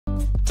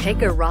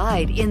Take a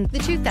ride in the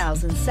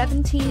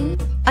 2017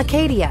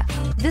 Acadia.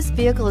 This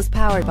vehicle is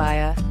powered by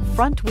a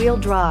front-wheel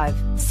drive,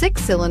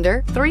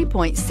 6-cylinder,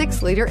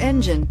 3.6-liter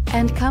engine,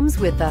 and comes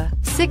with a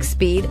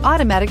 6-speed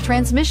automatic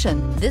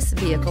transmission. This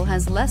vehicle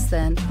has less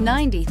than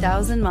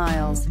 90,000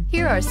 miles.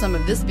 Here are some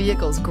of this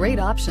vehicle's great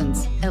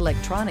options: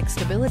 electronic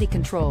stability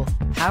control,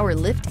 power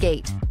lift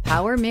gate,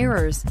 power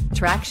mirrors,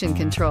 traction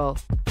control,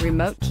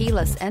 remote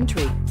keyless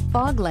entry,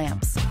 fog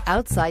lamps,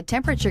 outside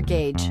temperature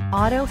gauge,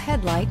 auto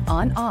headlight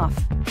on/off,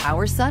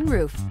 power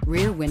sunroof,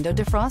 rear window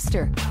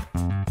defroster.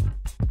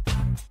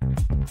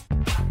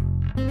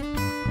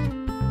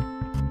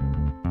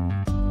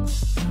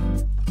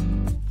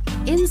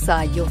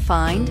 Inside you'll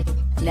find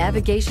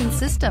navigation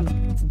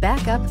system,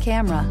 backup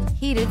camera,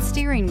 heated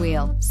steering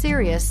wheel,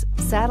 Sirius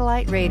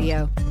satellite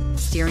radio,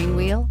 steering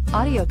wheel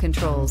audio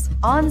controls,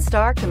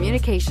 OnStar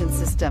communication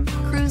system,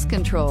 cruise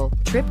control,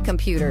 trip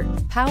computer,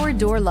 power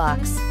door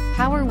locks,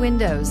 power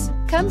windows.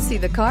 Come see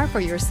the car for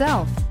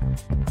yourself.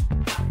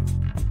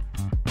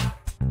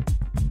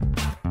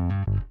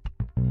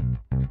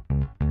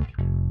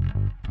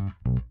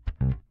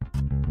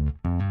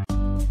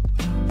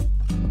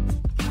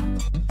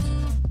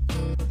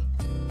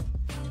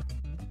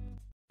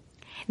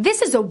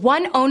 This is a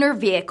one-owner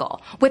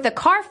vehicle with a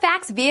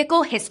CARFAX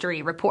Vehicle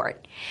History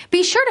Report.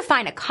 Be sure to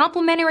find a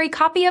complimentary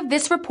copy of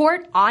this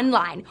report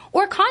online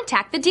or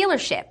contact the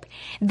dealership.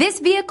 This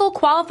vehicle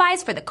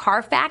qualifies for the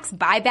CARFAX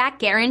Buyback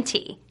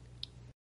Guarantee.